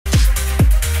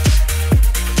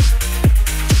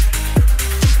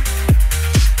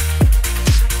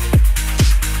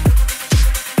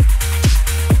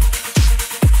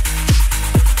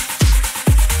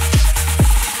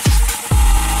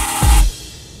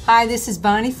Hi, this is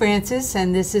Bonnie Francis,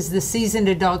 and this is the Seasoned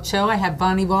Adult Show. I have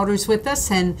Bonnie Walters with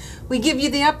us, and we give you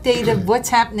the update of what's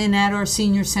happening at our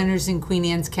senior centers in Queen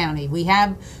Anne's County. We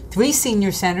have 3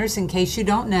 senior centers, in case you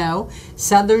don't know: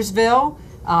 Sudlersville,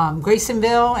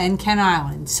 Graysonville, and Kent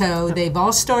Island. So they've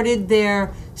all started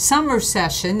their summer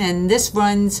session, and this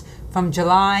runs from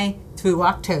July through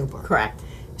October. Correct.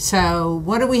 So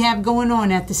what do we have going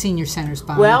on at the senior centers,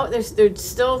 Bonnie? Well, there's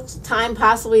still time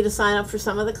possibly to sign up for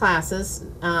some of the classes.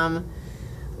 The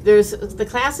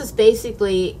classes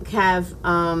basically have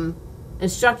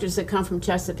instructors that come from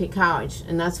Chesapeake College,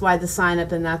 and that's why the sign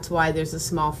up, and that's why there's a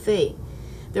small fee.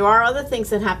 There are other things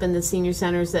that happen in the senior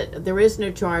centers that there is no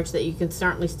charge that you can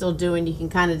certainly still do, and you can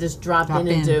kind of just drop in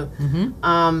and do.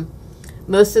 Mm-hmm.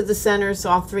 Most of the centers,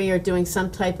 all 3, are doing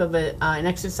some type of an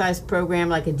exercise program,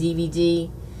 like a DVD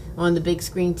on the big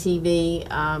screen TV.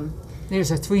 There's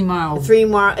a 3-mile.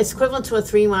 It's equivalent to a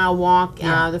 3-mile walk.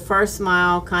 Yeah. The first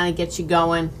mile kind of gets you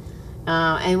going,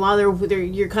 and while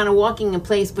you're kind of walking in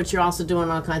place, but you're also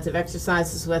doing all kinds of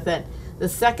exercises with it. The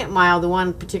second mile, the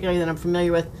one particularly that I'm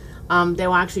familiar with, they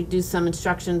will actually do some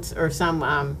instructions or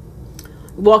some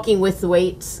walking with the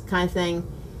weights kind of thing,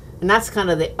 and that's kind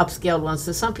of the upscaled one.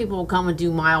 So some people will come and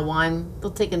do mile 1.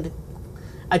 They'll take a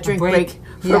drink break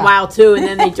for mile 2, and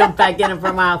then they jump back in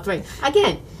for mile 3.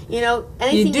 Again,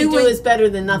 anything you do is better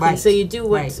than nothing. Right. So you do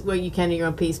what you can at your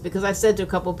own pace. Because I've said to a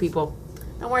couple of people,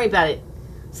 don't worry about it.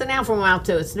 Sit down for mile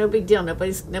 2. It's no big deal.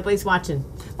 Nobody's watching.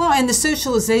 Well, and the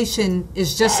socialization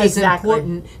is just as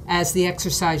important as the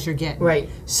exercise you're getting. Right.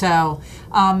 So,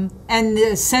 and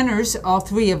the centers, all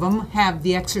 3 of them, have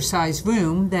the exercise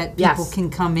room that people can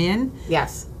come in.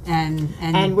 Yes.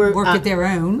 And work at their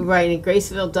own. Right, and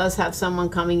Graceville does have someone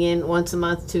coming in once a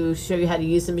month to show you how to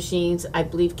use the machines. I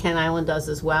believe Kent Island does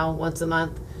as well, once a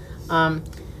month. And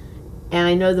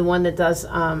I know the one that does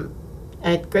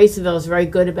at Graceville is very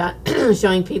good about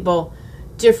showing people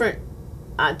different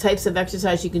types of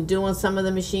exercise you can do on some of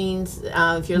the machines.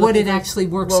 If you're what it actually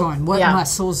works on, what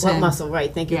muscles. What muscle,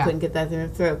 right. Thank you, couldn't get that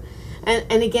through.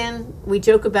 And again, we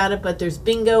joke about it, but there's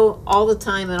bingo all the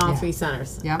time in all 3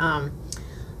 centers. Yeah.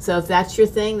 So if that's your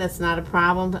thing, that's not a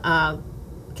problem.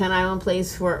 Kent Island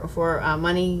plays for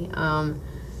money.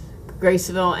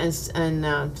 Graceville and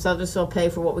Sudlersville pay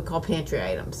for what we call pantry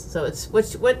items. So it's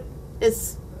what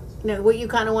you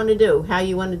kind of want to do, how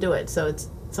you want to do it. So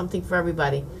it's something for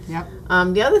everybody. Yep.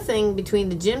 The other thing, between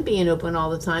the gym being open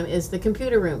all the time, is the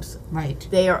computer rooms. Right.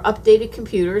 They are updated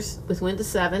computers with Windows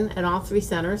 7 at all 3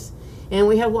 centers, and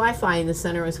we have Wi-Fi in the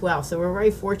center as well. So we're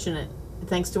very fortunate,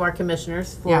 thanks to our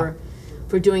commissioners,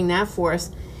 for doing that for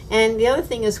us. And the other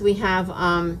thing is we have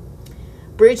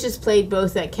Bridge has played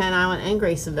both at Kent Island and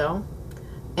Graysonville,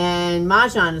 and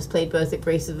Mahjong has played both at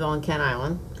Graysonville and Kent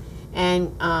Island,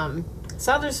 and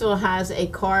Sudlersville has a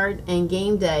card and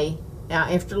game day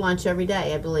after lunch every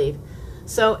day, I believe.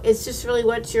 So it's just really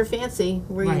what's your fancy,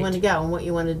 where you want to go and what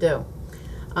you want to do.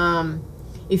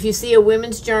 If you see a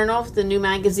Women's Journal, the new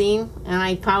magazine, and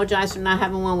I apologize for not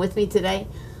having one with me today,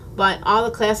 but all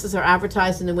the classes are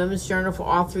advertised in the Women's Journal for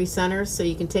all 3 centers, so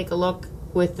you can take a look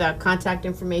with contact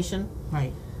information.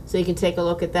 Right. So you can take a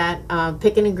look at that.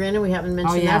 Pickin' and Grinnin', we haven't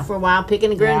mentioned that for a while.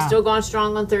 Pickin' and Grinnin' still going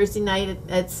strong on Thursday night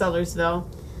at Sudlersville.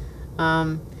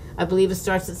 I believe it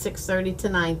starts at 6:30 to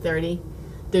 9:30.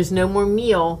 There's no more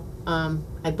meal.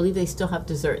 I believe they still have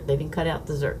dessert. They didn't cut out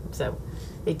dessert, so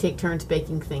they take turns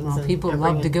baking things. Well, people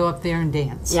love to go up there and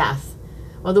dance. Yes.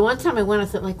 Well, the one time I went, I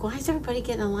thought, why is everybody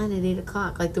getting in line at 8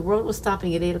 o'clock? Like, the world was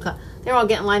stopping at 8 o'clock. They were all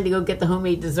getting in line to go get the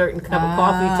homemade dessert and a cup of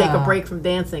coffee, take a break from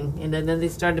dancing, and then they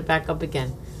started back up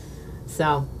again.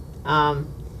 So, a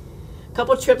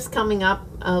couple trips coming up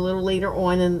a little later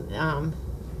on,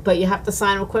 but you have to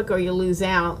sign up quick or you lose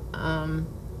out.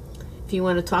 If you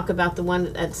want to talk about the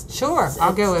one that's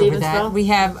I'll go over that. We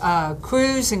have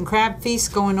Cruise and Crab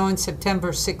Feast going on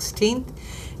September 16th.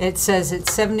 It says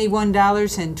it's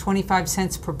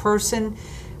 $71.25 per person.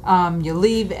 You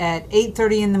leave at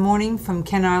 8:30 in the morning from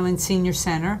Kent Island Senior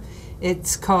Center.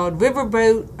 It's called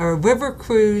River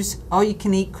Cruise All You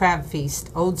Can Eat Crab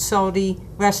Feast, Old Salty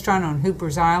Restaurant on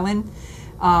Hooper's Island.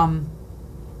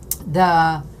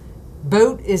 The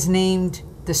boat is named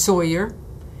the Sawyer,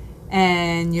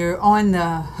 and you're on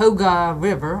the Hoga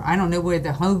River. I don't know where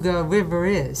the Hoga River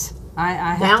is. I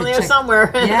have down to there check. somewhere.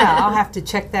 Yeah, I'll have to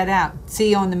check that out.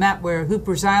 See on the map where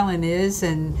Hooper's Island is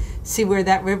and see where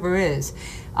that river is.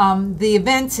 The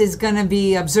event is going to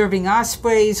be observing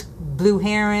ospreys, blue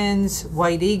herons,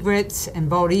 white egrets, and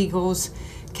bald eagles.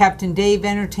 Captain Dave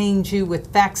entertains you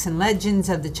with facts and legends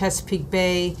of the Chesapeake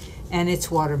Bay and its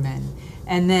watermen.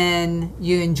 And then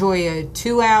you enjoy a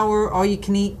 2-hour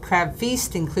all-you-can-eat crab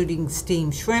feast, including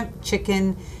steamed shrimp,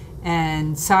 chicken,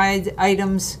 and side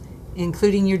items,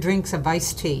 including your drinks of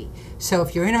iced tea. So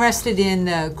if you're interested in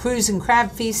the Cruise and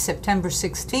Crab Feast, September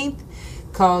 16th,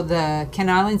 call the Kent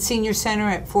Island Senior Center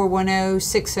at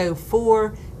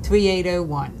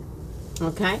 410-604-3801.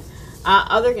 Okay.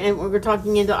 And we're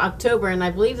talking into October, and I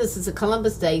believe this is a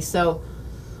Columbus Day. So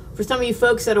for some of you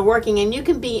folks that are working, and you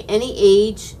can be any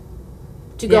age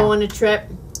to go on a trip.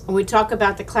 And we talk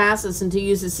about the classes, and to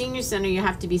use the senior center, you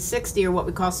have to be 60 or what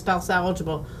we call spouse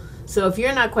eligible. So if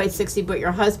you're not quite 60, but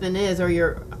your husband is, or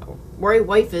your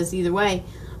wife is, either way,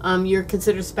 you're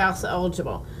considered spouse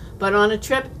eligible. But on a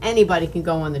trip, anybody can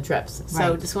go on the trips.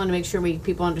 So just want to make sure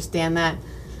people understand that.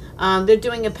 They're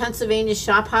doing a Pennsylvania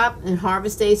Shop Hop and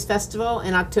Harvest Days Festival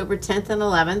in October 10th and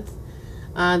 11th.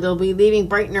 They'll be leaving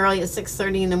bright and early at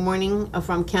 6:30 in the morning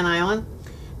from Kent Island.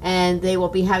 And they will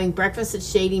be having breakfast at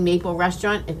Shady Maple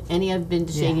Restaurant. If any have been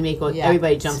to Shady Maple,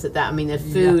 everybody jumps at that. I mean, the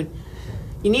food,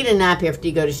 you need a nap after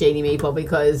you go to Shady Maple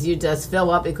because you just fill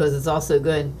up because it's all so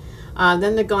good.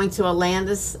 Then they're going to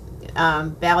Atlantis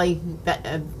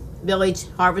Village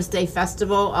Harvest Day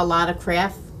Festival, a lot of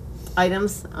craft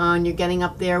items. You're getting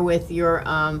up there with your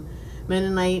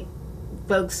Mennonite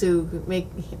folks who make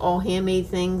all handmade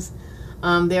things.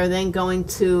 They're then going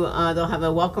to, they'll have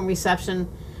a welcome reception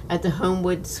at the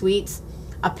Homewood Suites.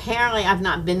 Apparently, I've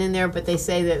not been in there, but they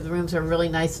say that the rooms are really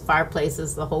nice,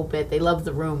 fireplaces, the whole bit. They love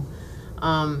the room.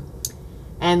 And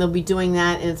they'll be doing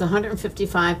that, and it's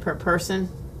 $155 per person.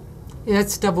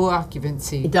 That's double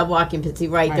occupancy. Double occupancy,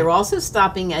 right. They're also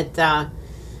stopping at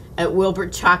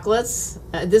Wilbert Chocolates.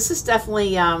 This is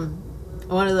definitely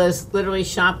one of those literally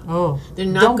shop. Oh, they're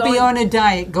not don't going, be on a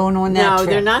diet going on that trip.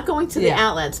 No, they're not going to the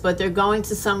outlets, but they're going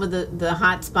to some of the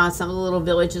hot spots, some of the little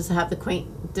villages that have the quaint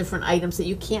different items that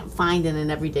you can't find in an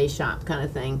everyday shop kind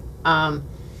of thing.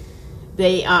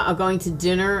 They are going to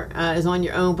dinner is on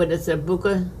your own, but it's a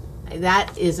buca.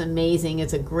 That is amazing.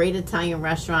 It's a great Italian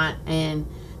restaurant, and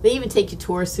they even take you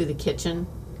tours through the kitchen.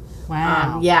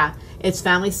 Wow. Yeah, it's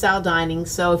family style dining.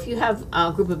 So if you have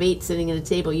a group of 8 sitting at a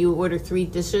table, you order 3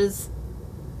 dishes.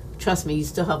 Trust me, you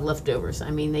still have leftovers.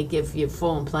 I mean, they give you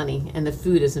full and plenty, and the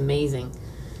food is amazing.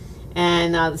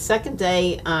 And the second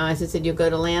day, as I said, you'll go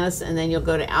to Lannis, and then you'll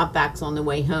go to Outbacks on the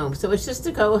way home. So it's just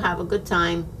to go have a good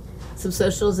time, some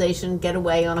socialization, get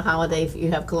away on a holiday if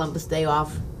you have Columbus Day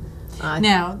off.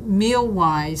 Now,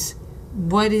 meal-wise,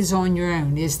 what is on your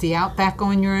own? Is the Outback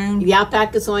on your own? The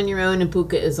Outback is on your own, and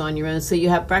Buca is on your own. So you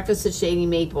have breakfast at Shady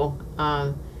Maple.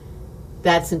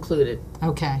 That's included.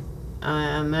 Okay.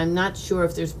 I'm not sure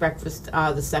if there's breakfast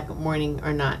the second morning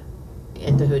or not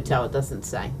at the hotel. It doesn't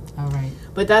say. All right.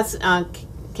 But that's Kent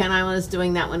Island is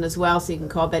doing that one as well, so you can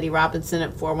call Betty Robinson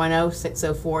at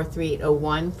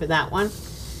 410-604-3801 for that one.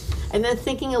 And then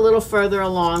thinking a little further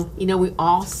along, you know, we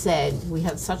all said we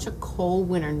had such a cold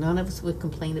winter, none of us would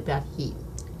complain about heat.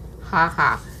 Ha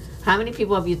ha. How many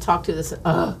people have you talked to that said,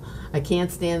 oh, I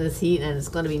can't stand this heat and it's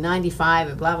going to be 95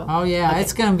 and blah, blah. Oh, yeah, okay.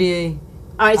 It's going to be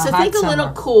all right, so think summer. A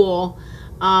little cool.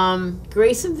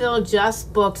 Graysonville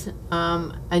just booked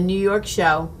a New York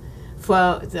show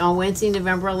on Wednesday,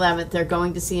 November 11th. They're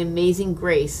going to see Amazing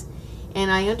Grace. And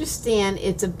I understand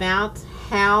it's about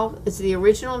how it's the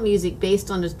original music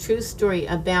based on a true story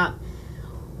about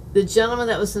the gentleman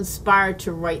that was inspired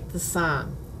to write the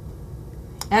song.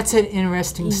 That's an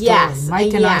interesting story. Yes,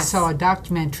 Mike and I saw a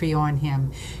documentary on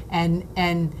him,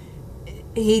 and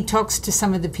he talks to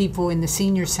some of the people in the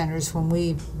senior centers when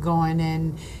we've gone,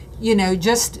 and you know,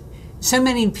 just so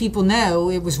many people know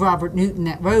it was Robert Newton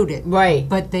that wrote it, right?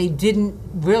 But they didn't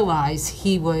realize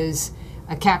he was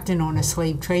a captain on a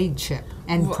slave trade ship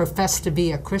and professed to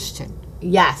be a Christian.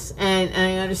 Yes, and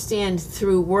I understand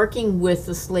through working with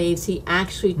the slaves, he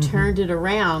actually turned it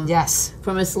around. Yes,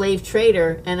 from a slave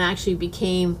trader, and actually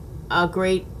became a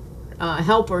great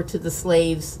helper to the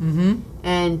slaves,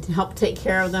 and helped take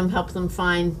care of them, help them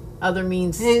find other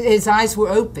means. His eyes were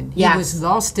open. Yes. He was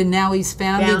lost and now he's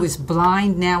found. He was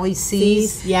blind, now he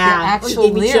sees. Yeah. The actual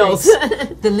lyrics,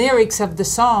 the lyrics of the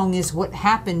song is what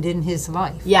happened in his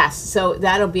life. Yes, so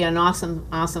that'll be an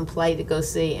awesome play to go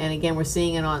see. And again, we're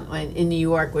seeing it in New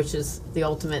York, which is the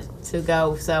ultimate to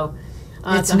go. So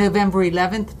it's November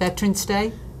 11th, Veterans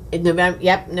Day.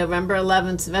 November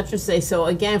 11th, Veterans Day. So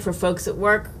again, for folks at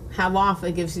work, have off.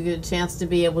 It gives you a chance to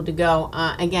be able to go.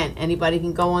 Again, anybody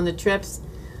can go on the trips.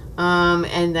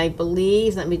 And I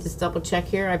believe, let me just double check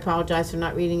here. I apologize for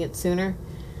not reading it sooner.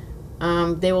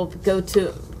 They will go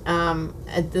to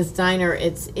at this diner.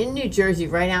 It's in New Jersey,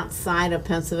 right outside of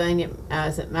Pennsylvania.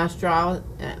 Is it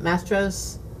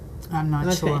Mastro's? I'm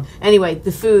not sure. Anyway,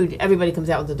 the food, everybody comes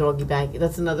out with the doggy bag.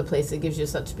 That's another place that gives you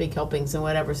such big helpings and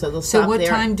whatever. So they'll stop So what there.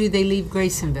 time do they leave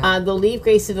Graysonville? They'll leave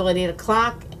Graysonville at 8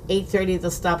 o'clock. 8:30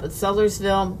 they'll stop at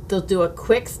Sellersville. They'll do a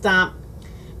quick stop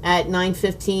at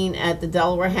 9:15 at the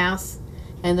Delaware House.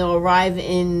 And they'll arrive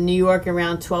in New York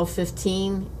around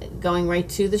 12:15, going right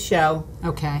to the show.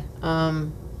 Okay.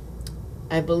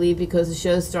 I believe because the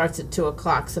show starts at 2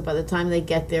 o'clock. So by the time they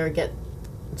get there, get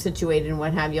situated and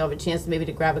what have you, you'll have a chance maybe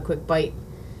to grab a quick bite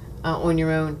on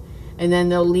your own. And then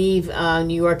they'll leave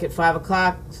New York at 5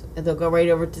 o'clock. And they'll go right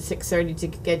over to 6:30 to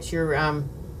get your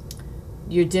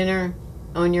dinner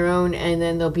on your own. And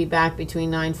then they'll be back between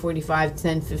 9:45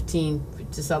 10:15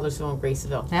 to Sellersville and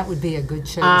Graysonville. That would be a good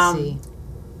show to see.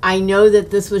 I know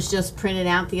that this was just printed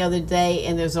out the other day,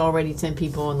 and there's already 10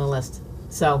 people on the list.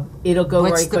 So it'll go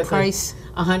very quickly. What's the price?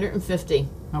 $150.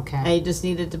 Okay. And you just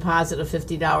need a deposit of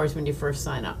 $50 when you first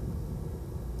sign up.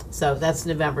 So that's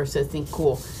November, so think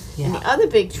cool. Yeah. And the other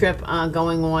big trip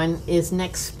going on is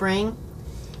next spring.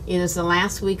 It is the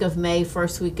last week of May,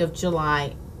 first week of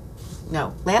July.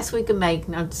 No, last week of May.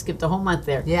 No, skipped the whole month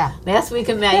there. Yeah. Last week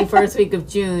of May, first week of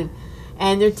June.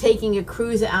 And they're taking a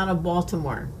cruise out of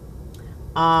Baltimore.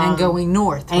 And going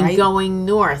north, right? And going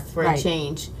north for Right. a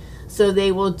change. So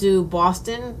they will do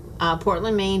Boston,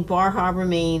 Portland, Maine, Bar Harbor,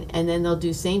 Maine, and then they'll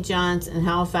do St. John's and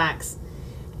Halifax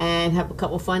and have a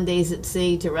couple fun days at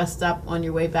sea to rest up on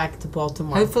your way back to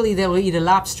Baltimore. Hopefully they'll eat a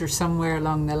lobster somewhere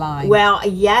along the line. Well,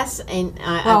 yes, and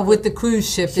well, with the cruise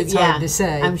ship, it's hard to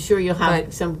say. I'm sure you'll have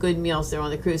but some good meals there on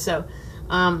the cruise. So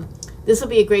this will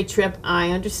be a great trip. I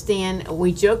understand.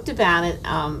 We joked about it.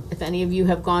 If any of you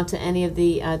have gone to any of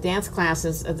the dance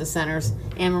classes at the centers,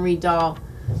 Anne-Marie Dahl,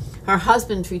 her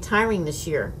husband's retiring this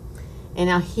year. And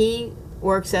now he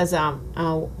works as not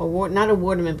a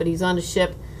waterman, but he's on a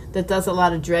ship that does a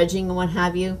lot of dredging and what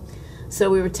have you.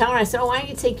 So we were telling her, I said, oh, why don't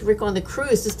you take Rick on the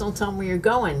cruise? Just don't tell him where you're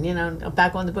going,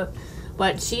 back on the boat.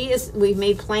 But we've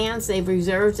made plans. They've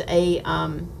reserved a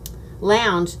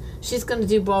lounge. She's going to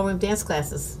do ballroom dance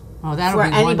classes. Oh, that'll for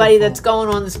be anybody wonderful. that's going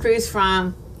on this cruise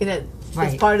from, as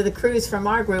Right. part of the cruise from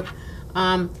our group,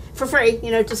 for free,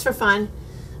 just for fun.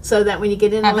 So that when you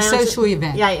get in Have the a lounge, social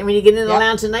event. yeah, and when you get in the Yep.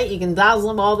 lounge tonight, you can dazzle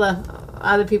them all the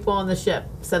other people on the ship.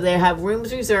 So they have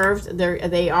rooms reserved.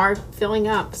 They are filling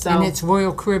up. So And it's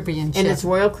Royal Caribbean ship. and it's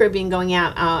Royal Caribbean going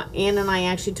out. Ann and I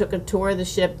actually took a tour of the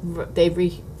ship. They've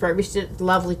refurbished it.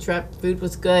 Lovely trip. Food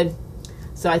was good.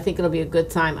 So I think it'll be a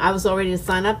good time. I was all ready to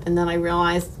sign up, and then I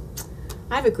realized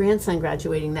I have a grandson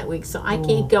graduating that week, so I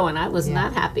can't go, and I was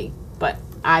not happy. But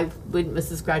I wouldn't miss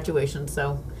his graduation,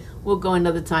 so we'll go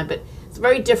another time. But it's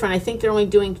very different. I think they're only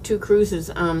doing 2 cruises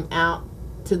out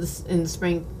to in the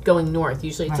spring going north.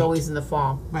 Usually it's Right. always in the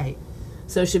fall. Right.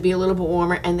 So it should be a little bit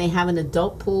warmer. And they have an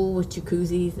adult pool with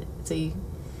jacuzzi.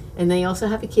 And they also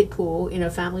have a kid pool,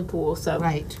 family pool. So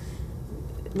Right.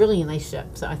 really a nice ship.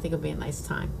 So I think it'll be a nice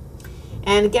time.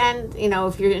 And again,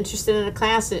 if you're interested in a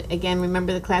class, again,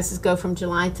 remember the classes go from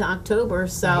July to October.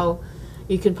 So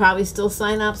you can probably still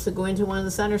sign up. So go into one of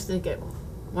the centers to get,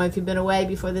 well, if you've been away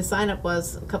before the sign up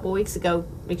was a couple weeks ago,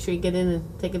 make sure you get in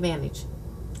and take advantage.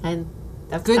 And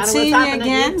that's Good kind of what's seeing you happening.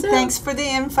 again. too. Thanks for the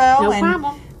info. No and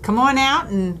problem. Come on out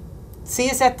and see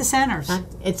us at the centers.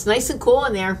 It's nice and cool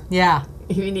in there. Yeah.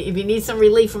 If you need some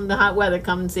relief from the hot weather,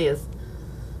 come and see us.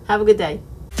 Have a good day.